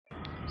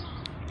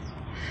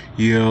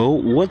Yo,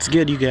 what's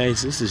good, you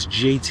guys? This is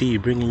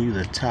JT bringing you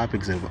the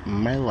topics of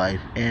my life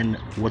and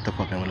what the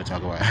fuck I want to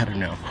talk about. I don't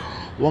know.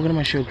 Welcome to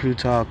my show, Crew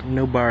Talk.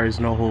 No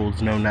bars, no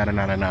holds, no nada,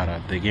 nada, nada.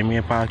 They gave me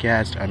a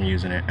podcast, I'm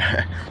using it.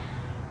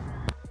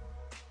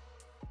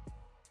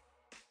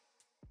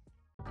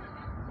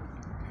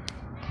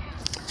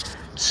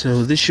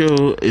 So this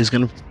show is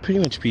gonna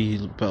pretty much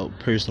be about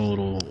personal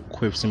little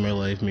quips in my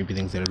life, maybe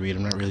things that I read.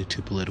 I'm not really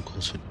too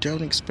political, so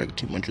don't expect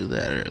too much of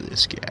that out of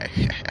this guy.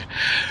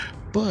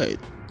 But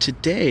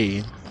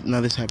today,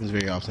 now this happens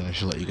very often, I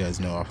should let you guys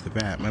know off the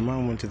bat. My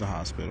mom went to the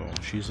hospital.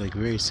 She's like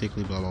very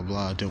sickly, blah blah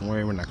blah. Don't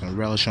worry, we're not gonna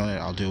relish on it.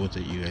 I'll deal with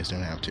it. You guys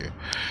don't have to.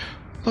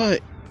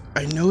 But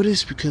I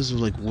noticed because of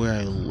like where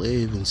I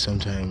live and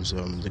sometimes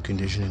the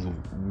conditioning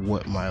of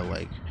what my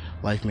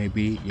life may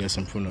be. Yes,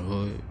 I'm from the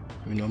hood.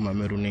 You know, my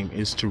middle name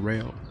is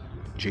Terrell.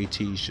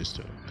 JT is just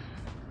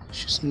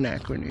an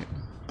acronym.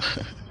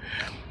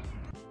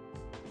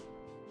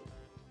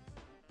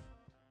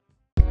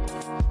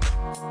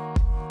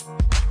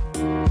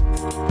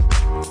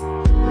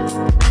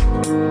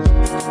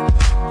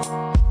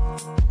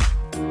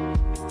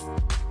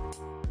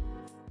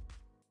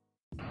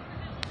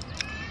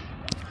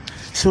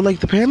 So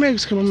like the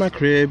paramedics come in my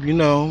crib, you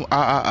know,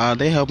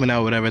 they helping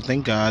out, whatever.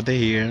 Thank God they're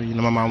here. You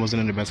know, my mom wasn't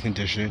in the best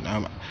condition.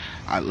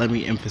 Let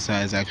me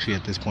emphasize actually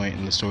at this point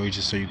in the story,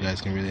 just so you guys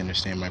can really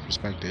understand my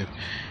perspective.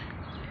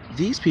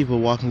 These people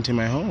walk into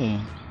my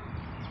home.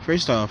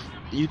 First off,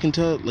 you can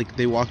tell like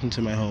they walked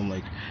into my home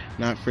like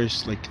not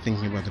first like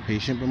thinking about the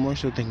patient, but more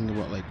so thinking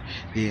about like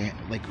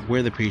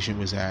where the patient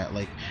was at.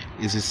 Like,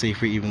 is it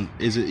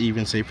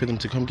even safe for them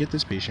to come get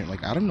this patient?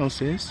 Like, I don't know,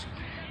 sis.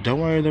 Don't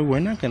worry though, we're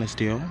not gonna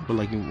steal. But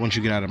like once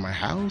you get out of my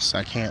house,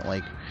 I can't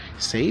like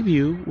save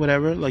you,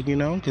 whatever. Like, you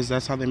know, because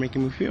that's how they're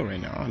making me feel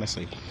right now,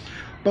 honestly.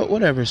 But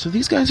whatever. So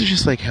these guys are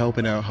just like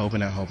helping out,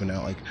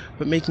 like,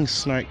 but making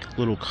snark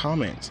little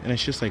comments, and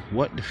it's just like,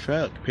 what the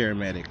fuck,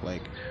 paramedic?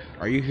 Like,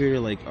 are you here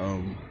to like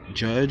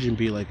judge and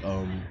be like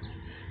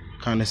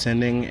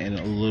condescending and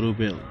a little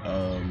bit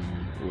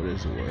what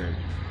is the word?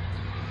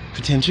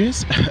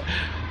 Pretentious?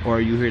 Or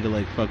are you here to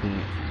like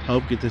fucking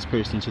help get this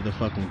person to the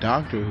fucking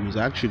doctor who's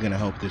actually gonna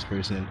help this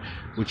person,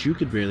 which you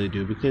could barely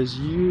do because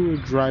you were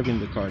driving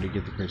the car to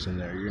get the person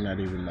there. You're not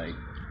even like,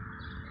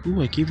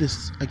 ooh, I gave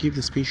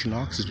this patient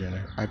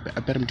oxygen. I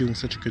bet I'm doing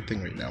such a good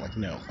thing right now. Like,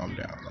 no, calm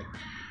down. Like,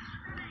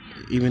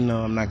 even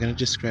though I'm not gonna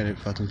discredit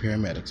fucking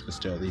paramedics, but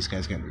still, these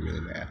guys got me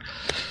really mad.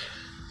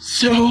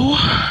 So,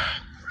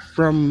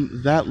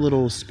 from that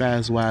little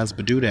spaz-waz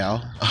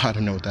badoodle, I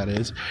don't know what that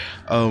is,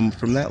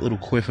 from that little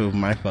quiff of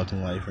my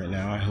fucking life right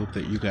now, I hope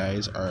that you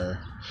guys are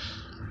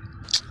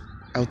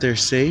out there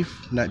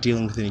safe, not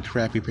dealing with any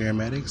crappy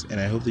paramedics, and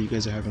I hope that you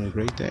guys are having a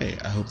great day.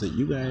 I hope that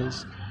you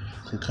guys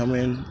can come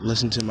in,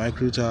 listen to my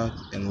crew talk,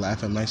 and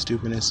laugh at my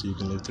stupidness so you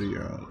can live through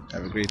your own.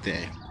 Have a great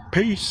day.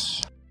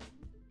 Peace!